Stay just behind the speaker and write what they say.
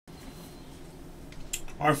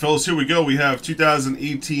All right, fellas, here we go. We have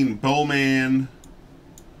 2018 Bowman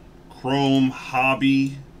Chrome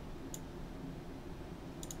Hobby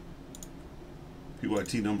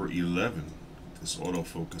PYT number 11. This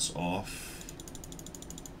autofocus off.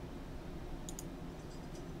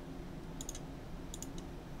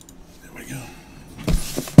 There we go.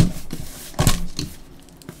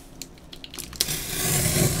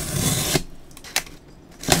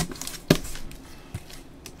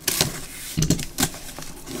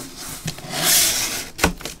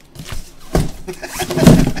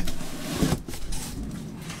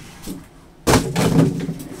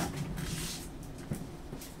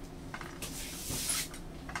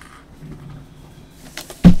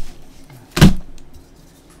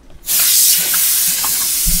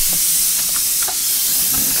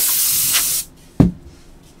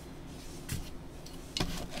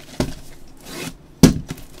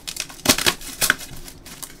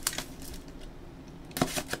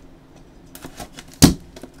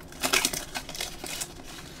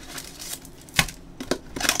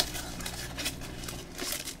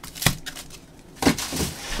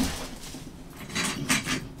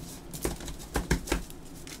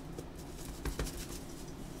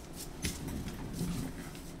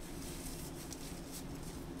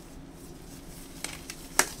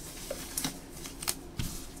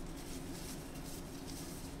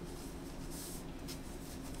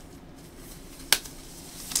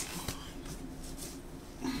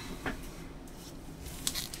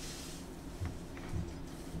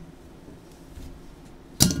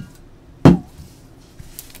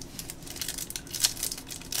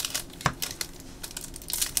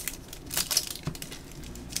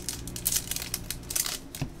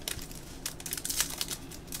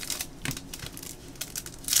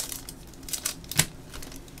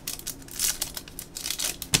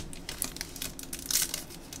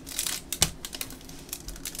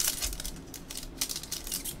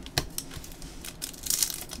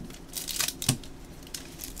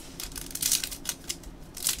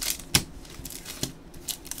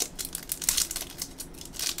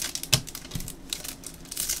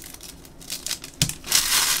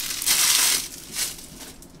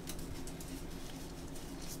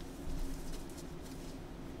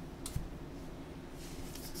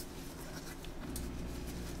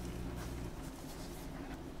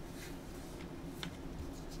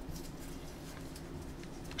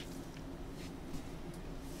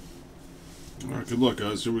 All right, good luck,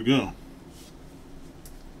 guys. Here we go.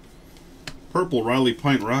 Purple Riley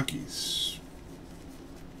Pint Rockies.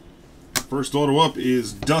 First auto up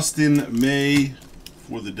is Dustin May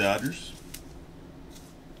for the Dodgers.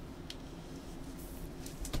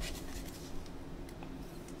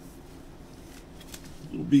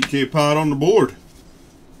 Little BK Pod on the board.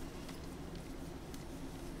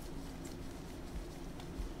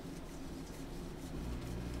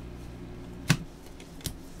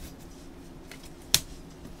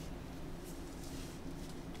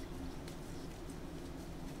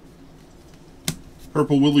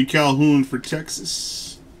 Purple Willie Calhoun for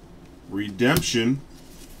Texas. Redemption.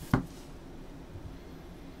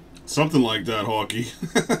 Something like that, Hawkey.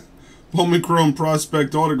 Bowman Chrome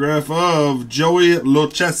Prospect autograph of Joey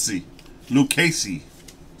Lucchesi.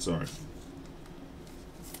 Sorry.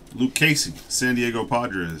 Lucchesi, San Diego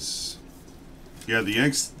Padres. Yeah, the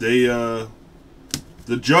Yanks, the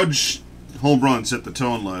Judge home run set the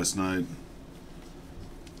tone last night.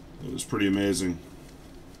 It was pretty amazing.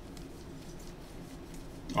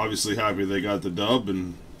 Obviously happy they got the dub,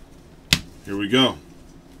 and here we go.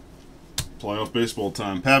 Playoff baseball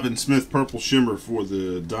time. Pavin Smith Purple Shimmer for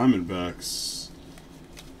the Diamondbacks.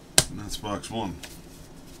 And that's box one.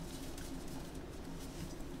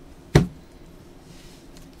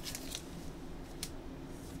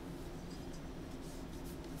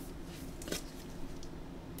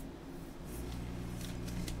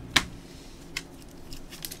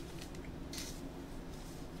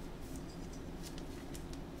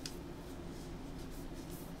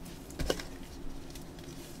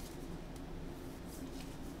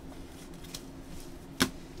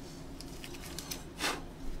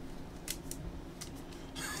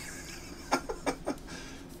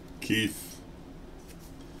 Keith.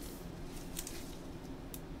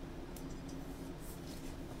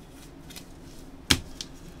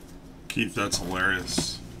 Keith, that's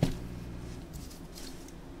hilarious.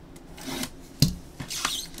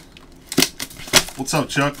 What's up,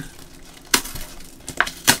 Chuck?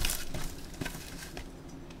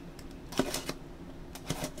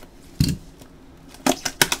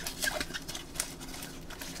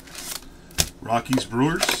 Rockies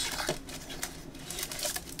Brewers.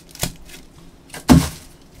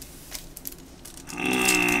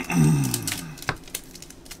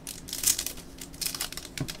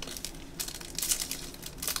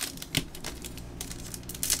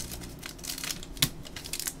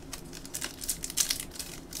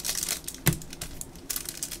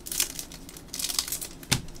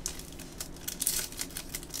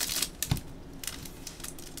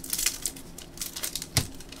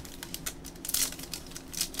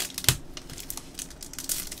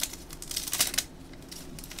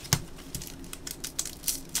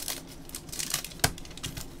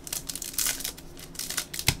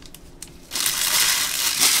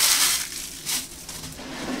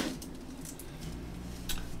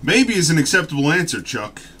 Maybe is an acceptable answer,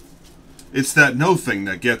 Chuck. It's that no thing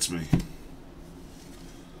that gets me.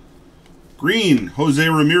 Green, Jose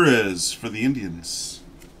Ramirez for the Indians.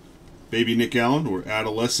 Baby Nick Allen, or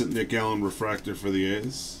adolescent Nick Allen refractor for the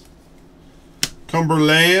A's.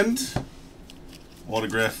 Cumberland,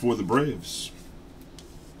 autograph for the Braves.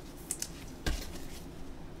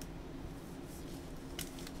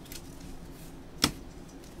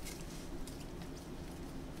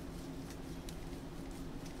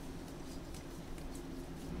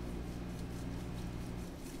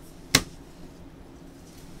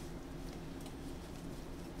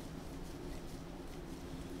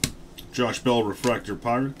 Josh Bell, refractor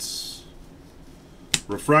Pirates.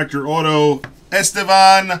 Refractor auto,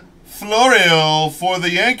 Estevan Florio for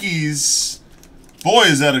the Yankees. Boy,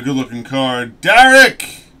 is that a good-looking card.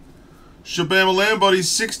 Derek! Shabama Lamb, buddy,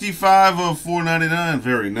 65 of 499.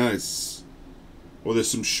 Very nice. Well,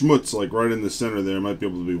 there's some schmutz, like, right in the center there. Might be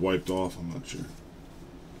able to be wiped off. I'm not sure.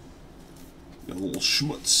 Got a little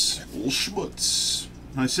schmutz. A little schmutz.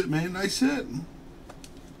 Nice hit, man. Nice hit.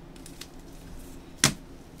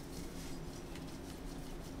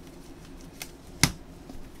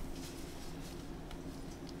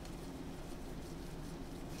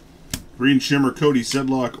 Green Shimmer, Cody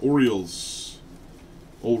Sedlock, Orioles.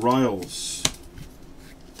 O'Riles.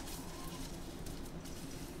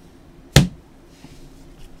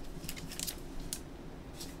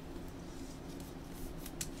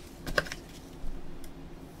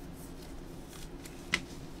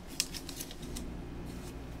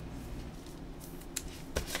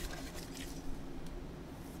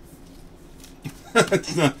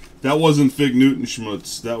 That wasn't Fig Newton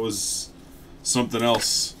schmutz. That was something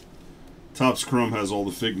else. Topps Chrome has all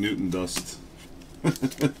the Fig Newton dust.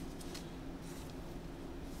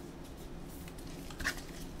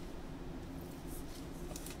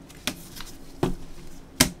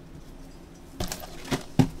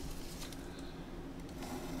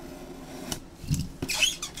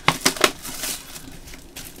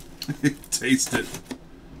 Taste it.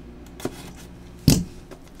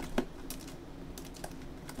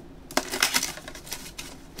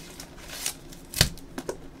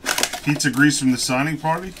 Pizza grease from the signing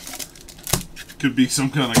party? Could be some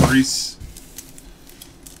kind of grease.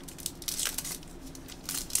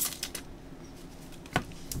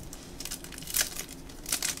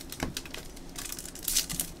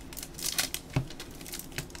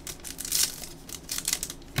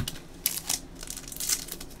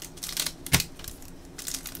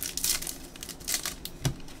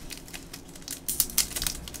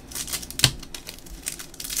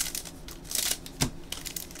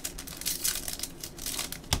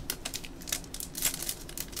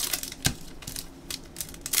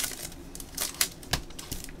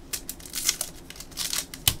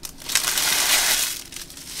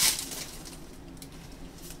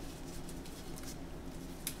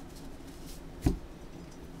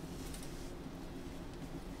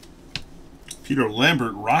 Peter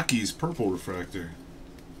Lambert, Rockies, purple refractor.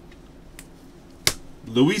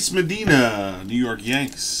 Luis Medina, New York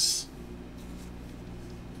Yanks.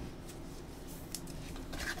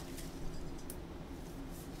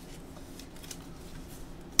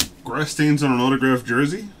 Grass stains on an autographed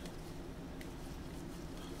jersey.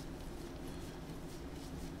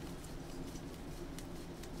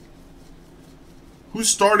 Who's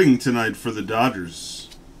starting tonight for the Dodgers?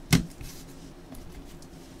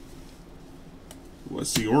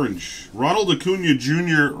 Let's see, orange. Ronald Acuna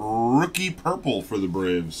Jr., rookie purple for the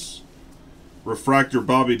Braves. Refractor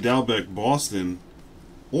Bobby Dalbec, Boston.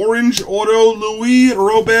 Orange auto Luis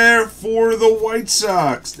Robert for the White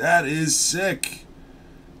Sox. That is sick.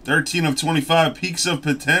 13 of 25, peaks of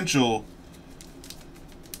potential.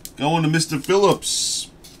 Going to Mr. Phillips.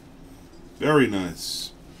 Very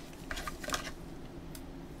nice.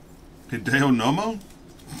 Hideo Nomo?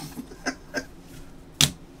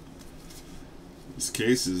 This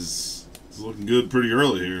case is looking good pretty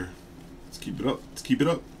early here. Let's keep it up. Let's keep it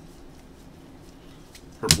up.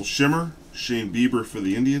 Purple Shimmer, Shane Bieber for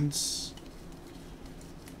the Indians.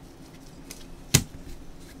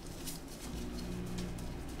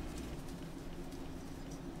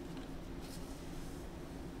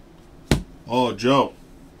 Oh, Joe.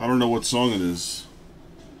 I don't know what song it is.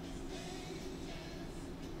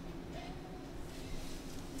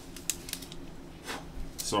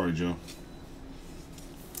 Sorry, Joe.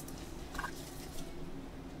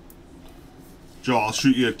 Joe, I'll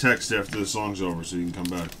shoot you a text after the song's over so you can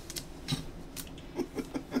come back.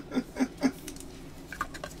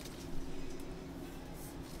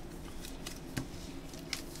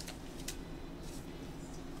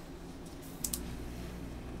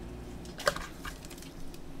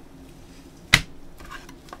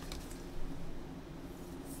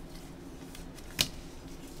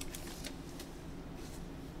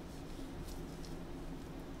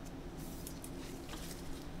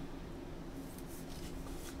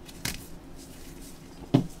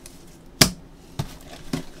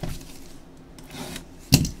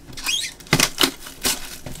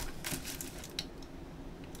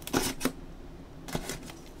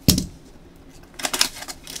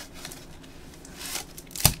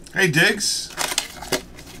 Hey, Diggs.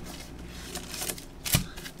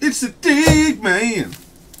 It's the Dig Man.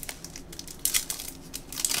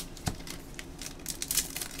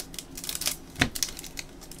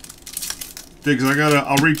 Diggs,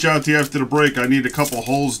 I'll reach out to you after the break. I need a couple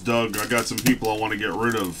holes dug. I got some people I want to get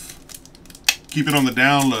rid of. Keep it on the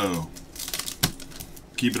down low.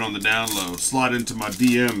 Keep it on the down low. Slide into my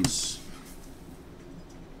DMs.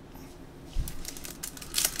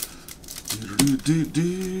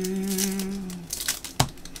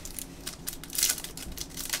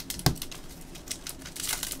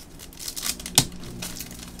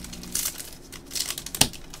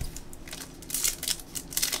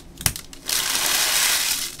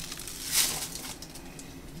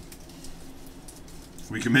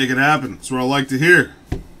 We can make it happen. That's what I like to hear.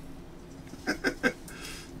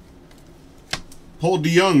 Paul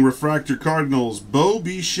DeYoung, Refractor Cardinals. Bo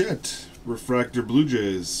Bichette, Refractor Blue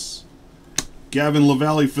Jays. Gavin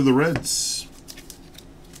LaValle for the Reds.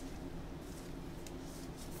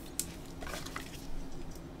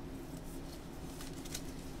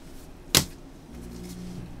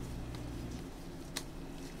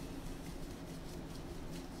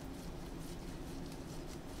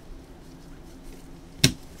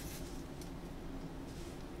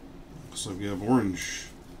 Looks like we have orange.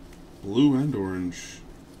 Blue and orange.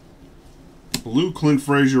 Blue, Clint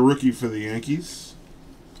Frazier, rookie for the Yankees.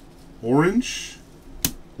 Orange.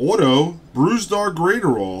 Auto, Bruzdar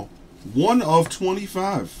Graterol. 1 of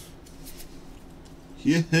 25.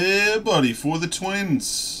 Yeah, buddy, for the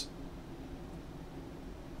Twins.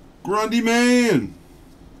 Grundy man.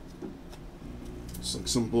 It's like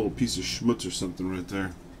some little piece of schmutz or something right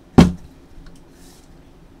there.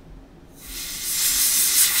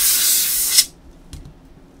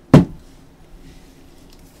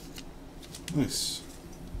 Nice.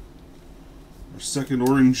 Our second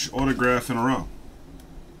orange autograph in a row.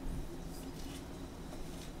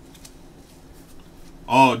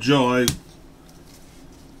 Oh, Joe,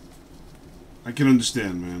 I can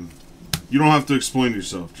understand, man. You don't have to explain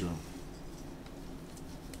yourself, Joe.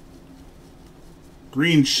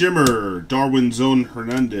 Green Shimmer, Darwin Zone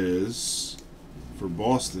Hernandez for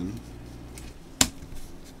Boston.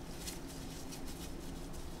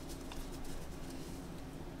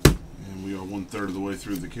 And we are 1/3 of the way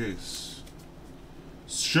through the case.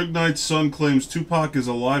 Suge Knight's son claims Tupac is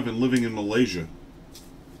alive and living in Malaysia.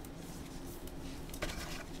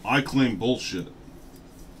 I claim bullshit.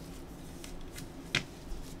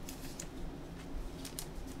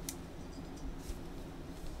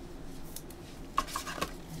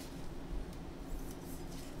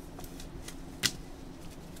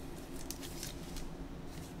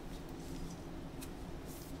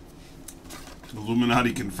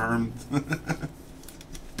 Illuminati confirmed.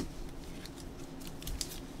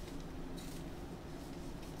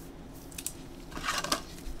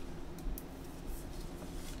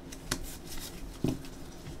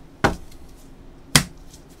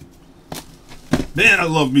 Man, I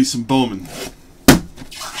love me some Bowman.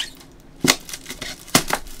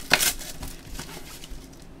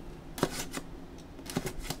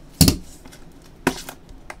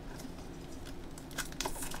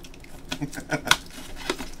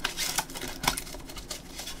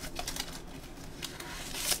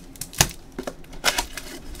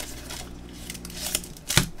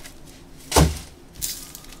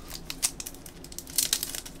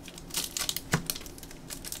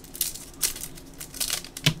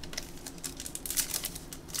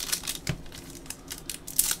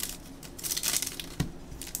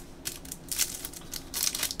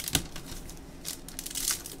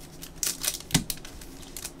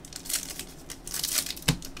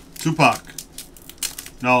 Tupac.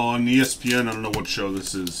 No, on ESPN, I don't know what show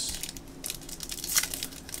this is.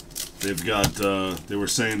 They've got, they were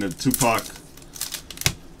saying that Tupac,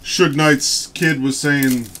 Suge Knight's kid was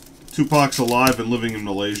saying Tupac's alive and living in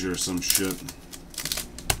Malaysia or some shit.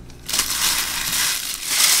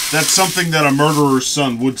 That's something that a murderer's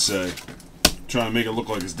son would say. Trying to make it look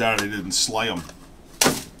like his daddy didn't slay him.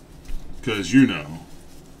 Because, you know,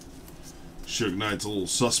 Suge Knight's a little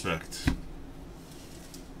suspect.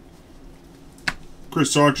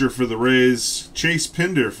 Chris Archer for the Rays. Chase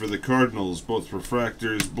Pinder for the Cardinals. Both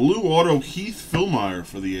refractors. Blue auto Heath Fillmyer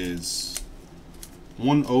for the A's.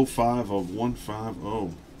 105 of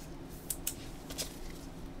 150.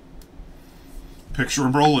 Picture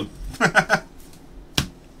him rolling.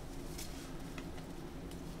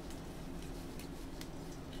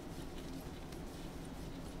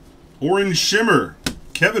 Orange Shimmer.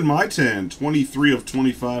 Kevin Maitan. 23 of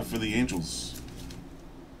 25 for the Angels.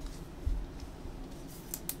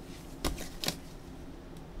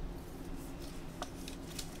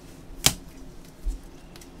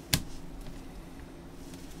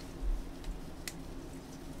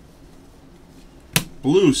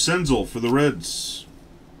 Blue, Senzel for the Reds.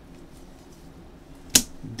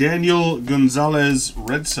 Daniel Gonzalez,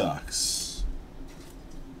 Red Sox.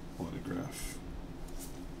 Autograph.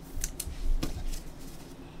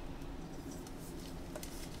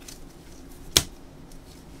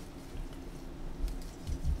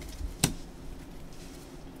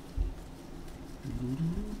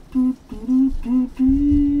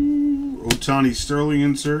 Ohtani Sterling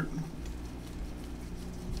insert.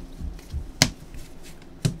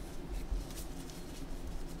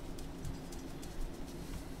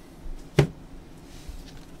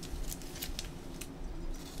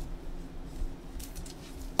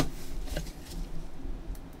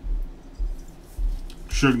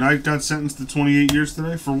 Suge Knight got sentenced to 28 years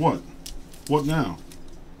today? For what? What now?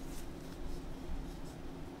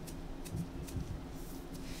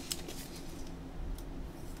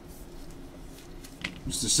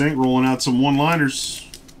 Mr. Saint rolling out some one-liners.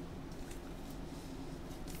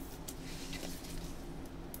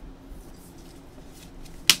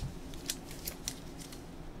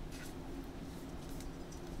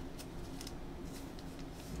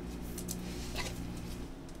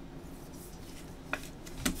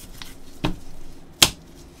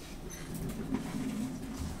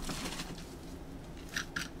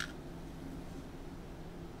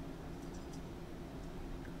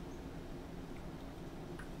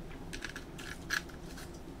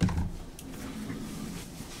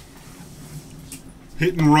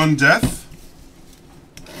 Hit and run death?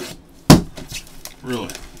 Really?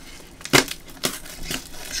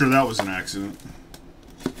 I'm sure that was an accident.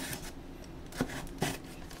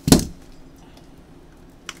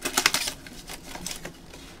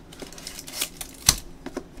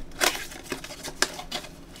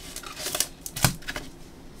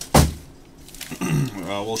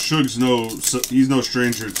 Well, Suge's he's no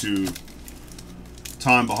stranger to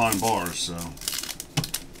time behind bars, so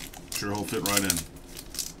sure he'll fit right in.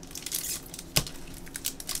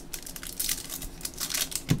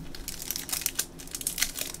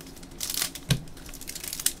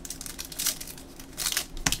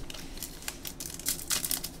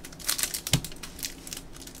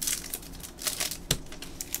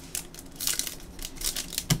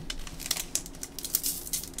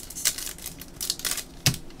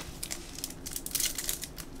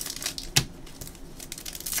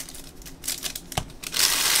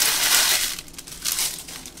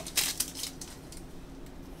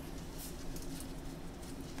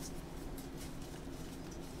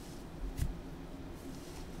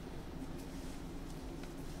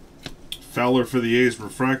 Fowler for the A's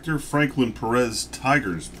refractor. Franklin Perez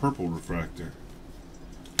Tigers purple refractor.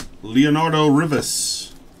 Leonardo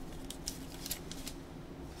Rivas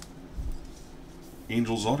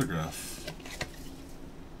Angels autograph.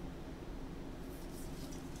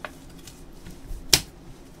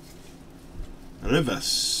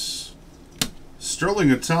 Rivas. Sterling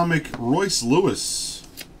Atomic Royce Lewis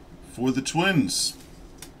for the Twins.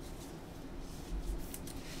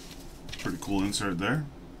 Pretty cool insert there.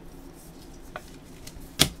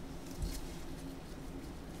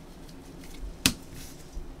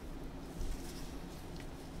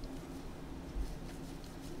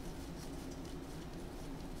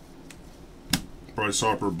 Bryce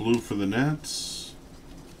Harper blue for the Nats.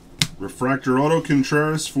 Refractor auto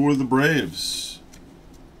Contreras for the Braves.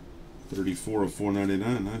 34 of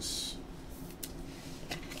 499. Nice.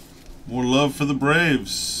 More love for the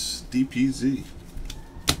Braves. DPZ.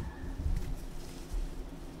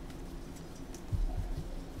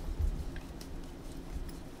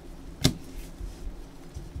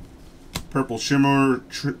 Purple Shimmer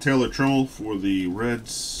Taylor Trammell for the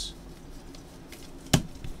Reds.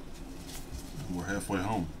 We're halfway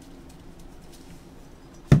home.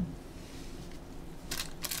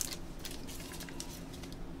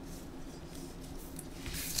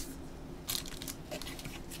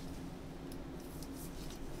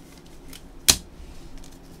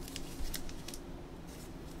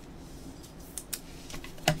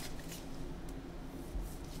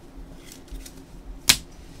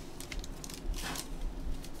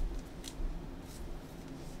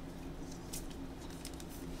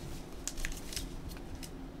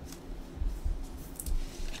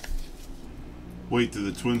 Wait, do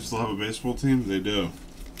the Twins still have a baseball team? They do.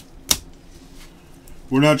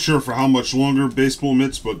 We're not sure for how much longer baseball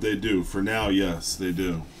mitts, but they do. For now, yes, they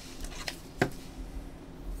do.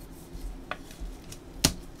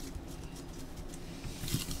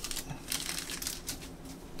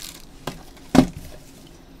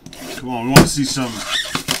 Come on, we want to see some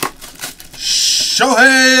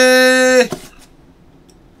Shohei!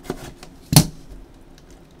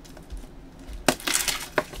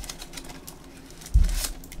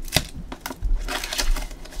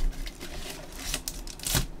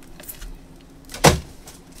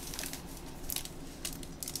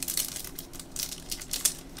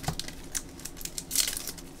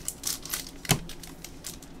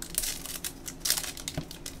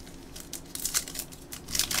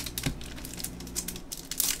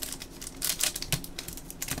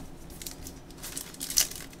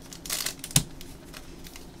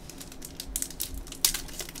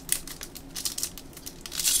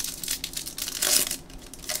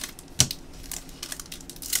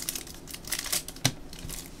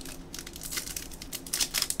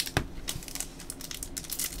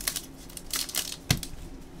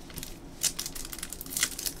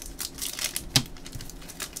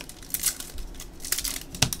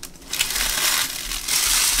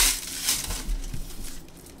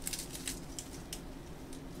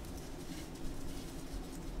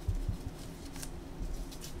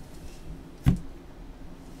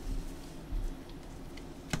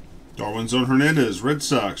 Darwinzon Hernandez, Red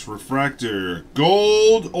Sox, refractor,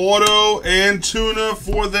 gold, auto, and tuna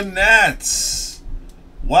for the Nats.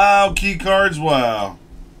 Wow, key cards, wow.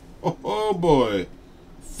 Oh boy.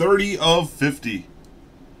 30 of 50.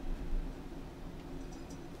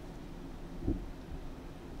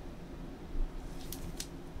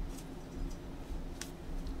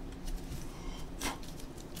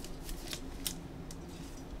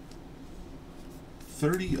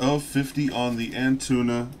 $30 of $50 on the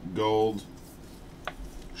Antuna gold.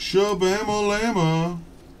 Shabama-lama.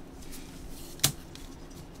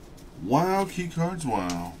 Wow, key cards,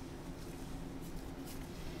 wow.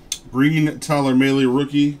 Green Tyler Mahle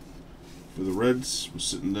rookie for the Reds. We're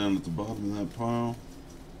sitting down at the bottom of that pile.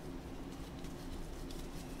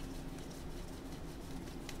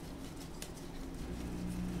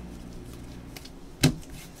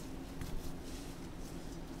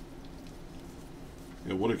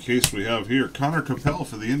 Yeah, what a case we have here. Connor Capel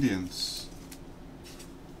for the Indians.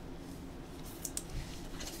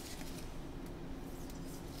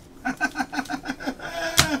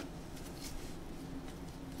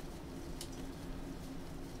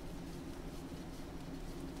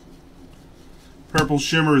 Purple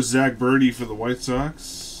Shimmer is Zach Birdie for the White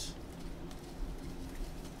Sox.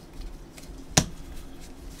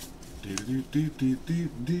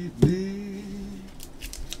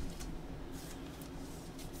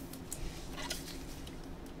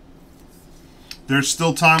 There's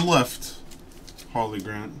still time left, Harley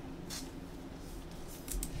Grant.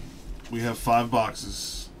 We have 5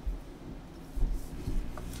 boxes.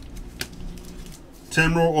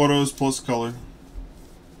 10 more autos plus color.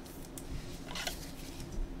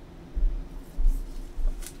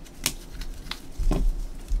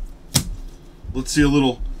 Let's see a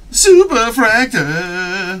little Super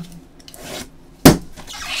Fractor.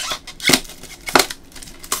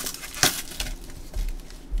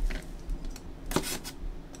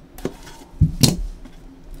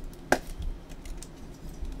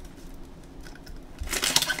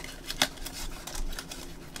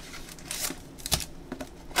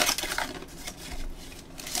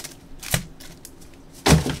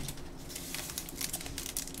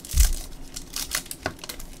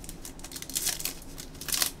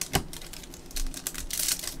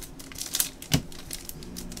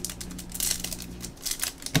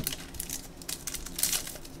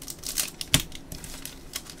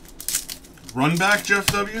 Run back, Jeff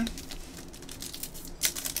W.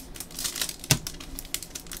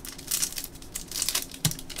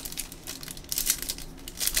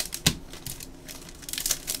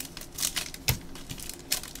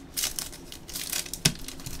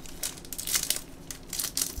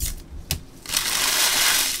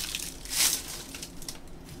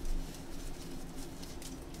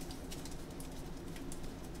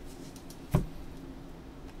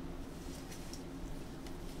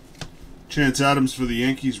 Chance Adams for the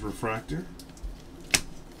Yankees refractor.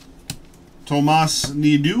 Tomas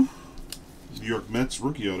Nidu, New York Mets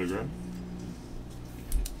rookie autograph.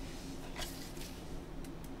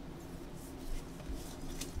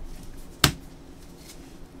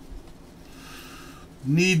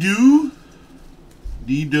 Nidu.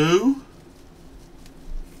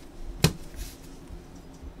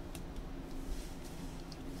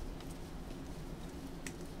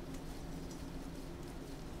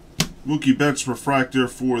 Mookie Betts refractor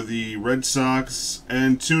for the Red Sox,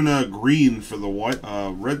 and Tuna Green for the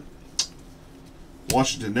Red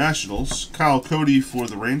Washington Nationals. Kyle Cody for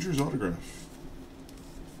the Rangers autograph.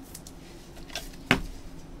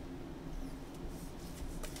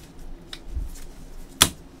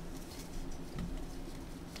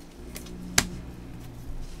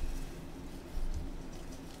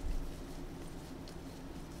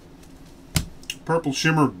 Purple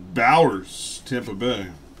Shimmer Bowers, Tampa Bay.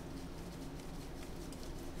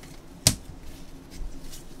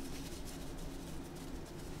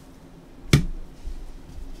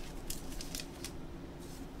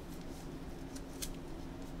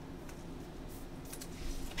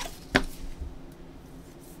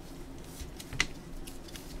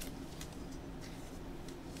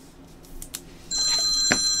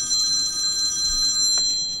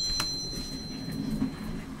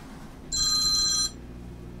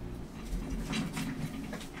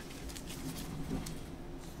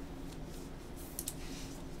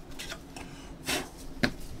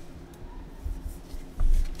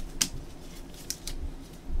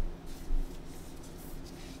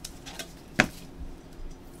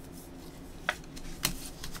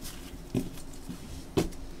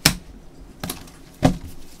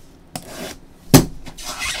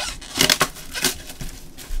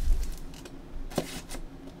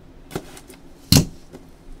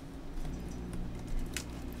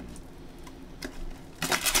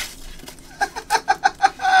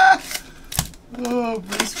 Oh,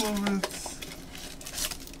 baseball myths.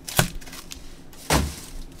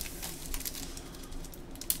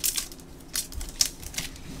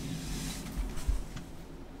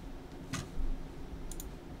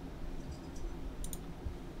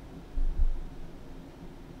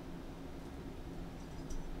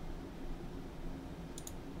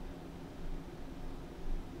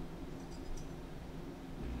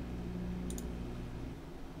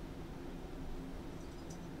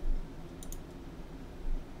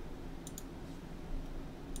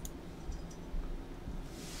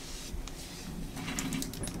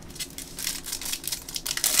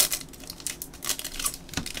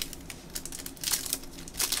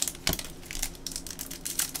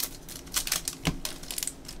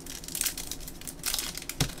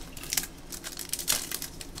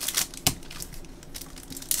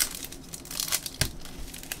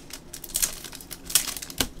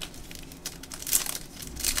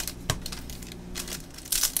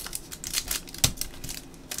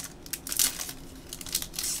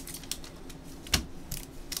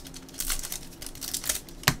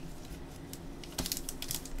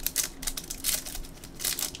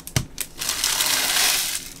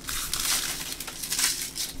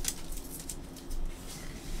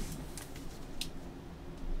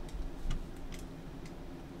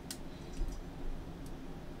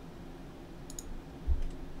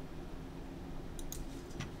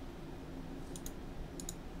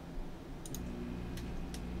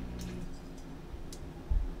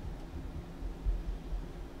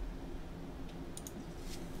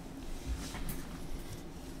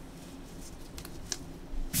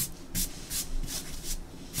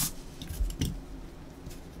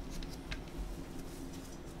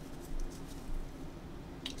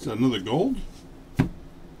 Is that another gold?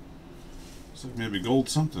 Looks like maybe gold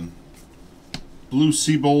something. Blue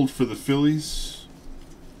Seabold for the Phillies.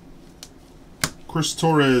 Chris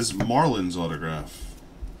Torres Marlins autograph.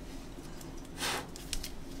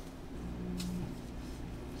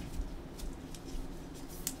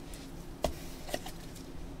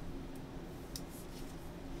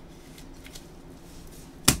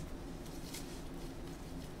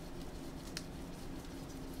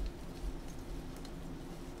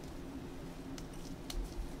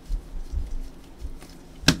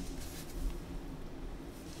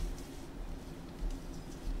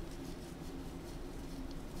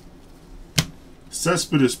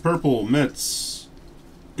 Cespedes Purple Mets.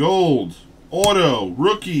 Gold. Auto.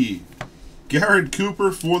 Rookie. Garrett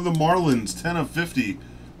Cooper for the Marlins. 10 of 50.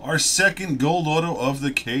 Our second gold auto of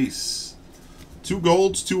the case. 2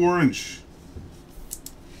 golds, 2 orange.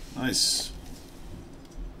 Nice.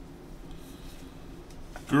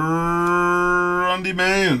 Grundy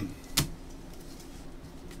Man.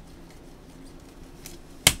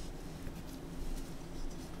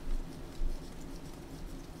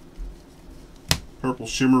 Purple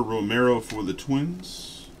Shimmer Romero for the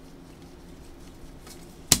Twins.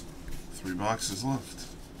 3 boxes left.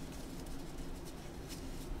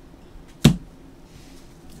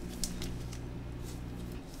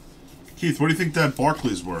 Keith, what do you think that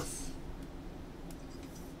Barkley's worth?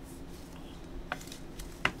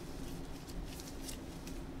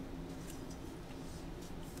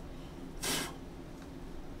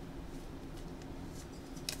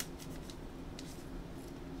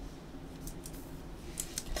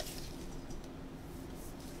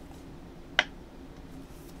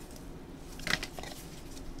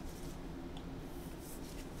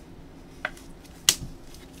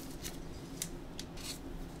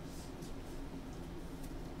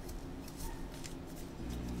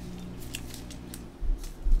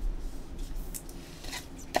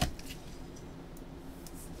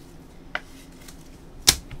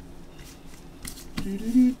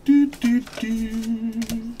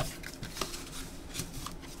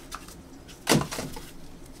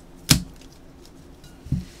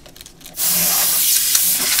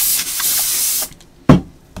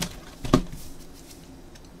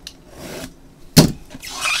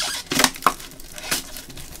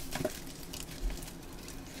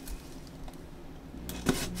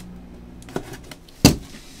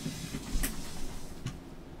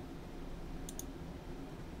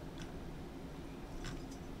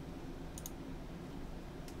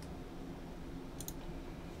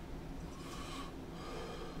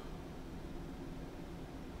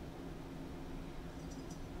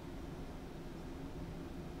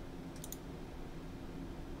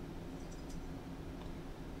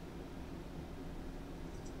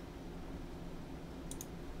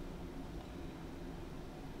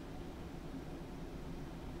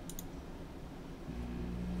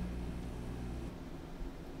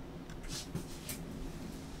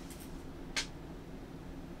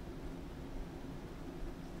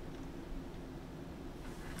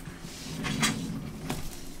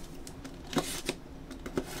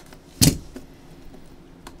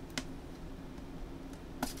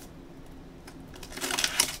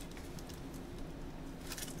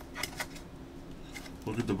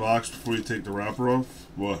 Look at the box before you take the wrapper off.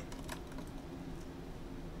 What?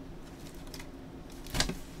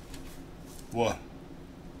 What?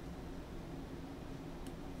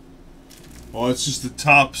 Oh, it's just the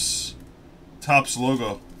Topps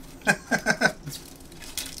logo.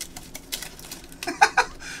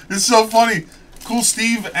 It's so funny. Cool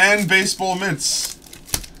Steve and Baseball Mints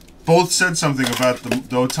both said something about the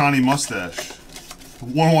Ohtani mustache.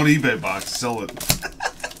 101 eBay box. Sell it.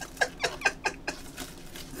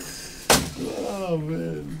 Oh,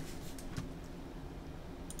 man.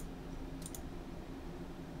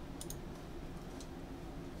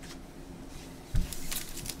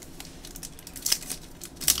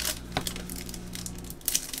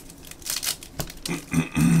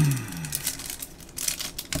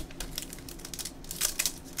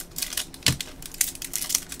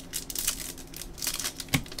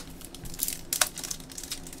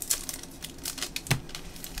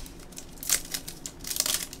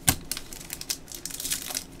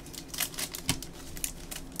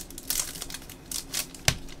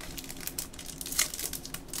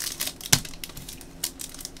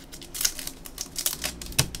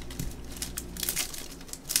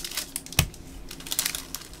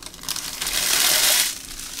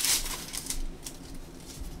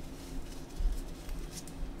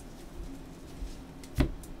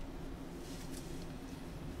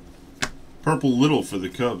 Purple Little for the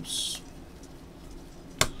Cubs.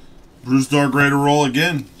 Bruce Dark to roll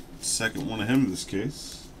again. Second one of him in this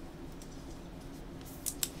case.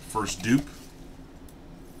 First dupe.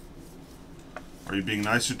 Are you being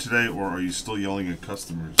nicer today, or are you still yelling at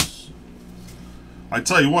customers? I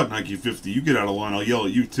tell you what, Nike 50, you get out of line, I'll yell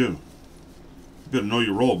at you too. You better know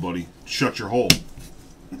your role, buddy. Shut your hole.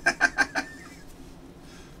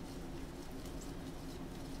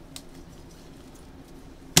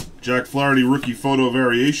 Jack Flaherty rookie photo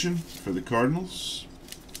variation for the Cardinals.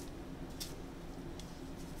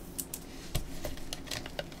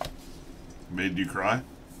 Made you cry?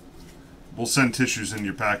 We'll send tissues in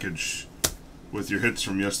your package with your hits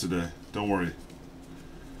from yesterday. Don't worry.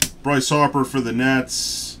 Bryce Harper for the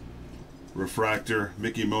Nats. Refractor.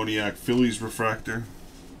 Mickey Moniak Phillies refractor.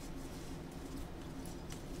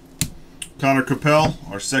 Connor Capel,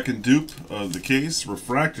 our second dupe of the case.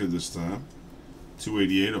 Refractor this time.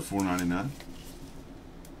 288 of 499.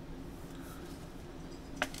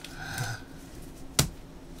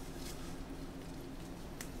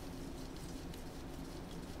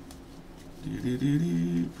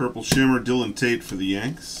 Purple Shimmer, Dylan Tate for the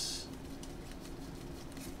Yanks.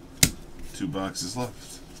 2 boxes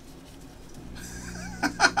left.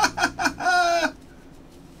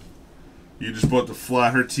 You just bought the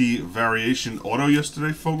Flaherty variation auto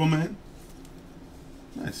yesterday, Fogelman?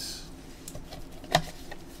 Nice.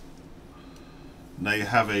 Now you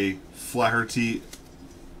have a Flaherty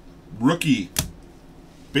rookie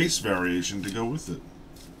base variation to go with it.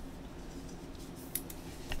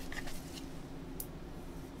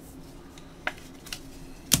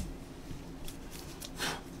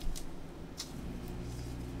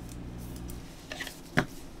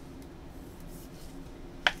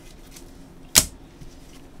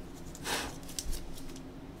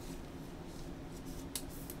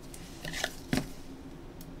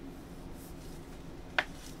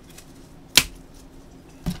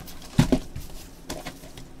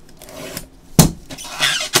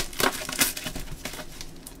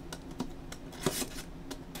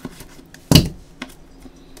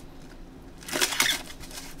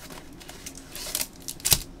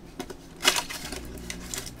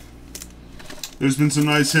 There's been some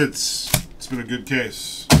nice hits. It's been a good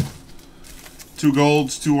case. 2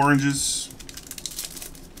 golds, 2 oranges.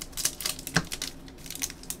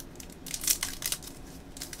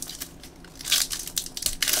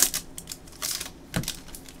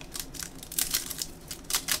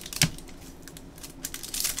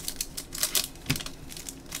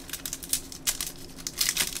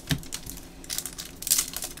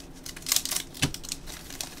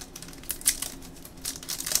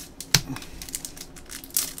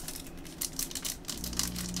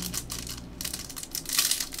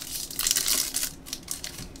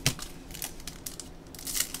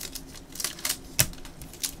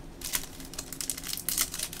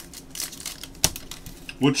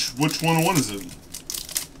 Which 101 is it?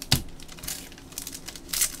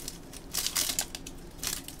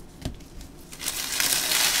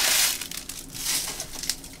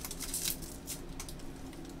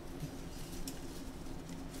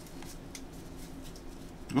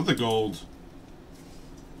 Another gold.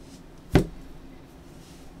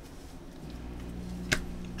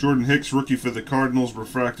 Jordan Hicks, rookie for the Cardinals,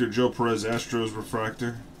 refractor. Joe Perez, Astros,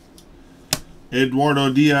 refractor.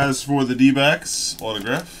 Eduardo Diaz for the D-backs.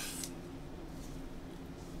 Autograph.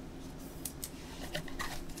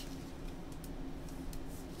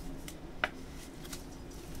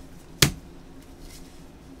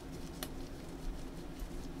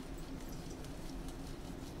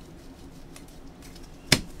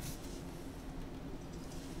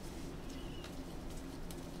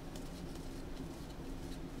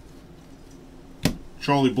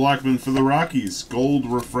 Charlie Blackmon for the Rockies. Gold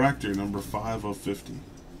refractor, number 5 of 50.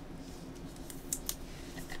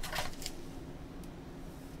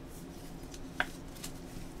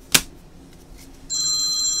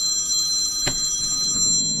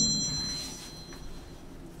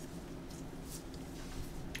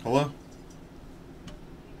 Hello?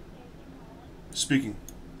 Speaking.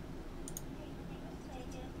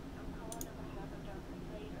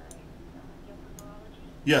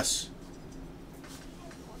 Yes.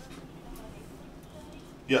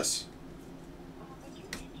 Yes.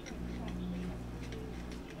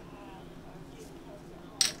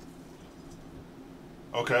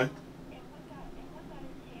 Okay.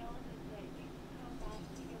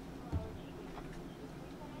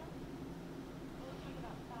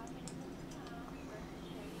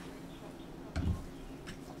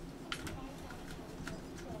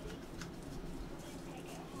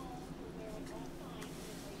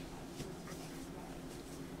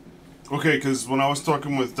 Okay, because when I was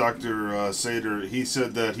talking with Dr. Sater, he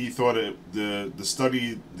said that he thought the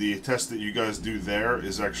test that you guys do there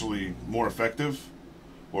is actually more effective,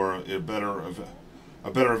 or a better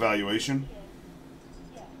evaluation.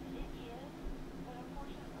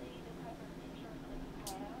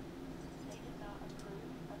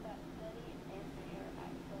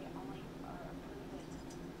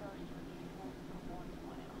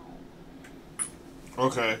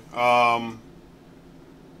 Okay.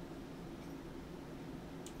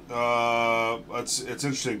 It's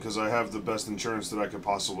interesting because I have the best insurance that I could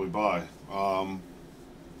possibly buy.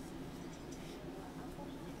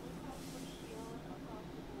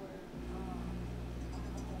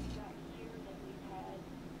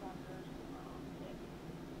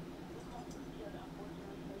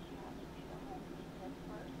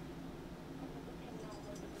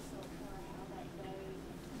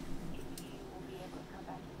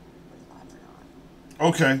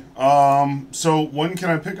 Okay. So when can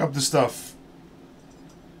I pick up the stuff?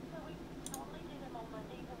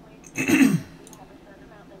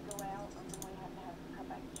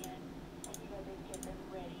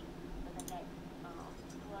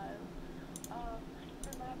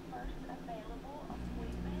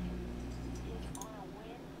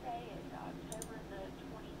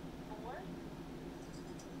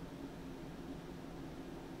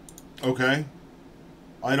 Okay.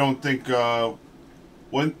 I don't think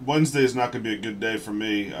Wednesday is not going to be a good day for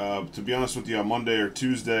me. To be honest with you, on Monday or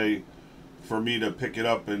Tuesday, for me to pick it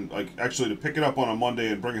up and actually to pick it up on a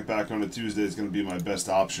Monday and bring it back on a Tuesday is going to be my best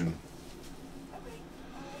option.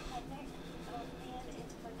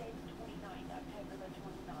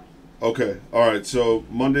 Okay. All right. So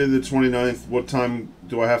Monday the 29th, what time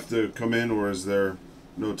do I have to come in, or is there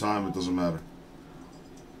no time? It doesn't matter.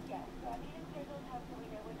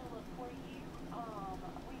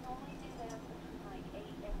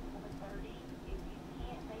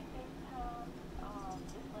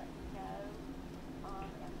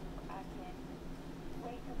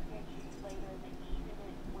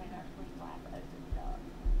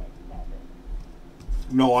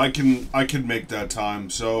 No, I can make that time.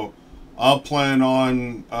 So I'll plan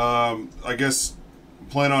on I guess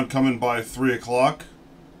plan on coming by 3 o'clock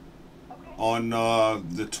on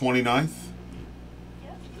the 29th.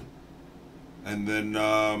 And then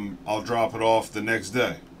I'll drop it off the next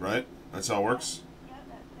day, right? That's how it works?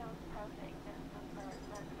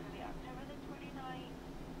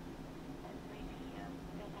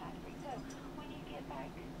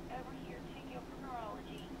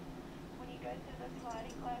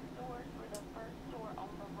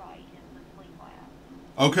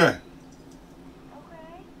 Okay.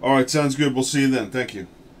 All right, sounds good. We'll see you then. Thank you.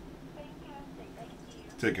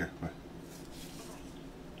 Take care. Bye.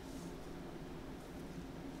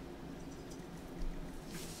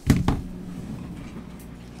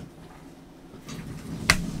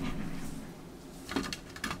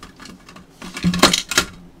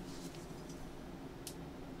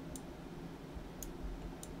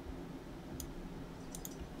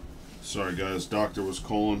 Sorry, guys. Doctor was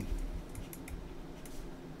calling.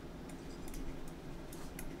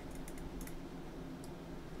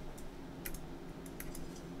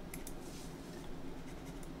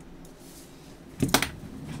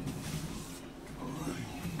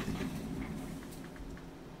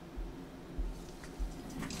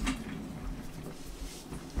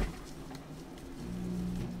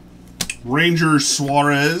 Ranger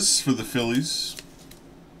Suarez for the Phillies.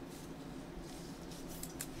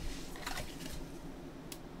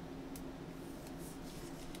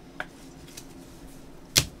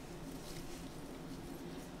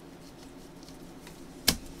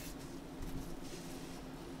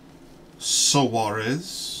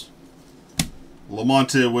 Suarez.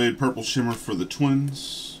 Lamonte Wade Purple Shimmer for the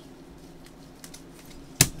Twins.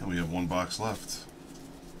 And we have one box left.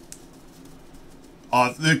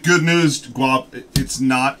 The good news, Guap, it's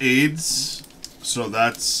not AIDS, so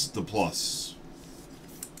that's the plus.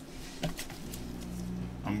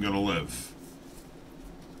 I'm gonna live.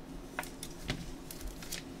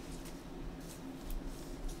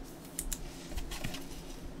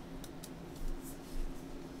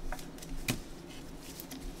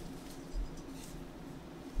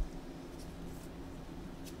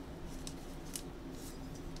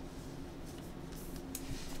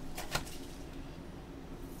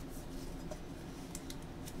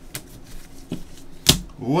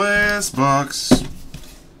 Last box.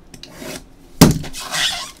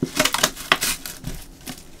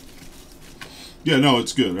 Yeah, no,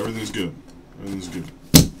 it's good. Everything's good. Everything's good.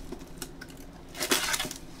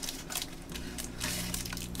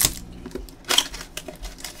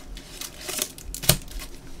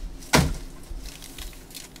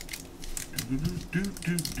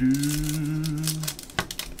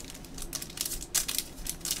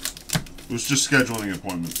 It was just scheduling an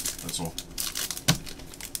appointment. That's all.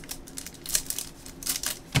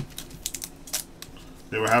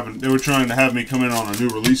 They were trying to have me come in on a new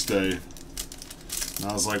release day. And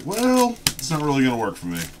I was like, well, it's not really going to work for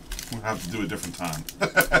me. We'll have to do a different time.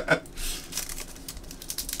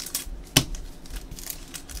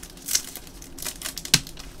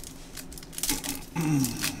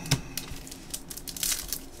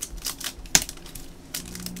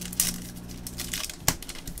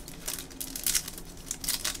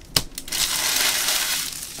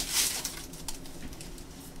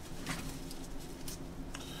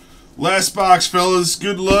 Last box, fellas.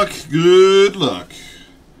 Good luck. Good luck.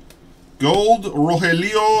 Gold,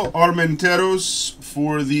 Rogelio Armenteros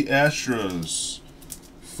for the Astros.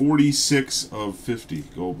 46 of 50.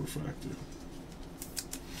 Gold refractor.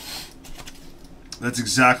 That's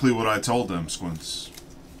exactly what I told them, Squints.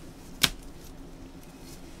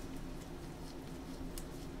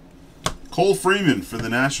 Cole Freeman for the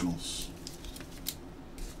Nationals.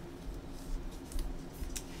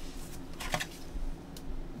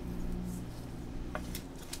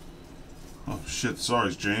 Shit,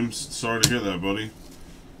 sorry, James. Sorry to hear that, buddy.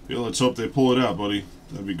 Yeah, let's hope they pull it out, buddy.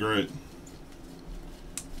 That'd be great.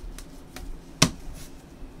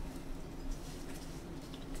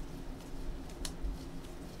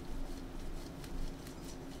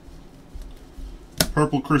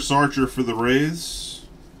 Purple Chris Archer for the Rays.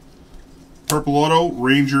 Purple Auto,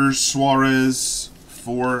 Rangers Suarez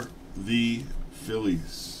for the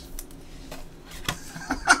Phillies.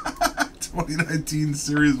 2019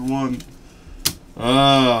 Series 1.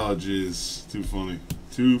 Oh, jeez. Too funny.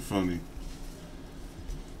 Too funny.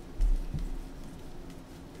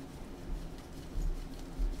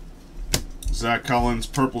 Zach Collins,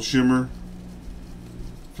 Purple Shimmer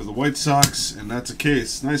for the White Sox, and that's a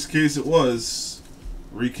case. Nice case it was.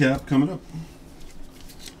 Recap coming up.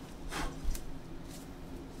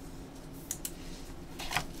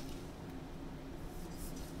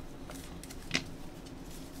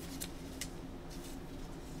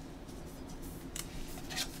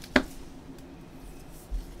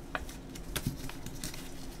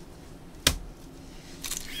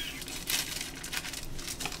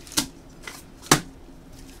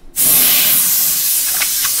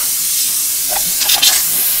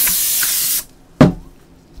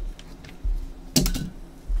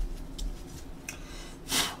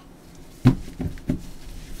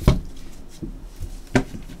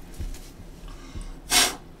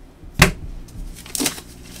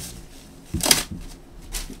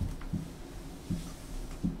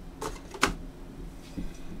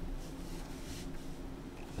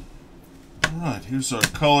 Alright, here's our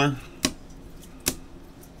color.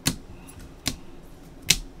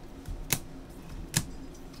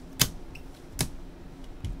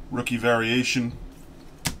 Rookie variation.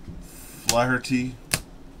 Flaherty.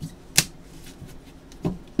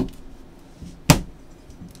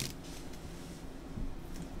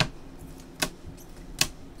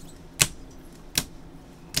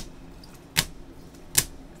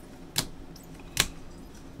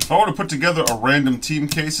 If I were to put together a random team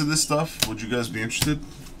case of this stuff, would you guys be interested?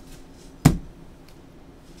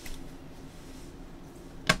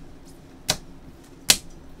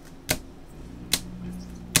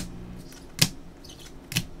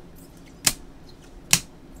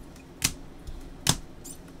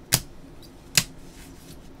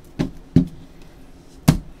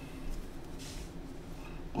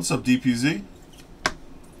 What's up, DPZ?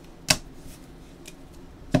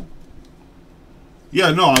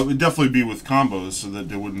 Yeah, no, it would definitely be with combos so that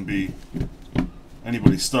there wouldn't be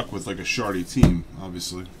anybody stuck with like a shardy team,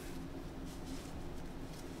 obviously.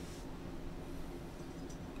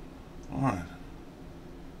 Alright.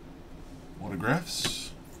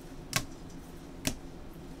 Autographs.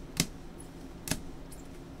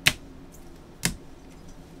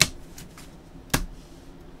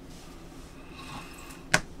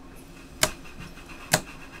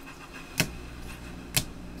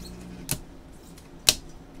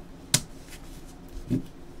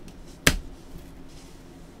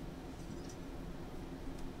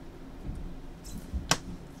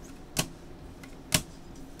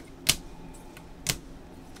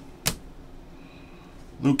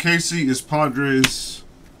 Luke Casey is Padres.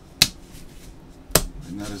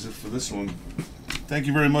 And that is it for this one. Thank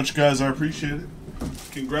you very much, guys. I appreciate it.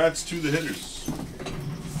 Congrats to the hitters.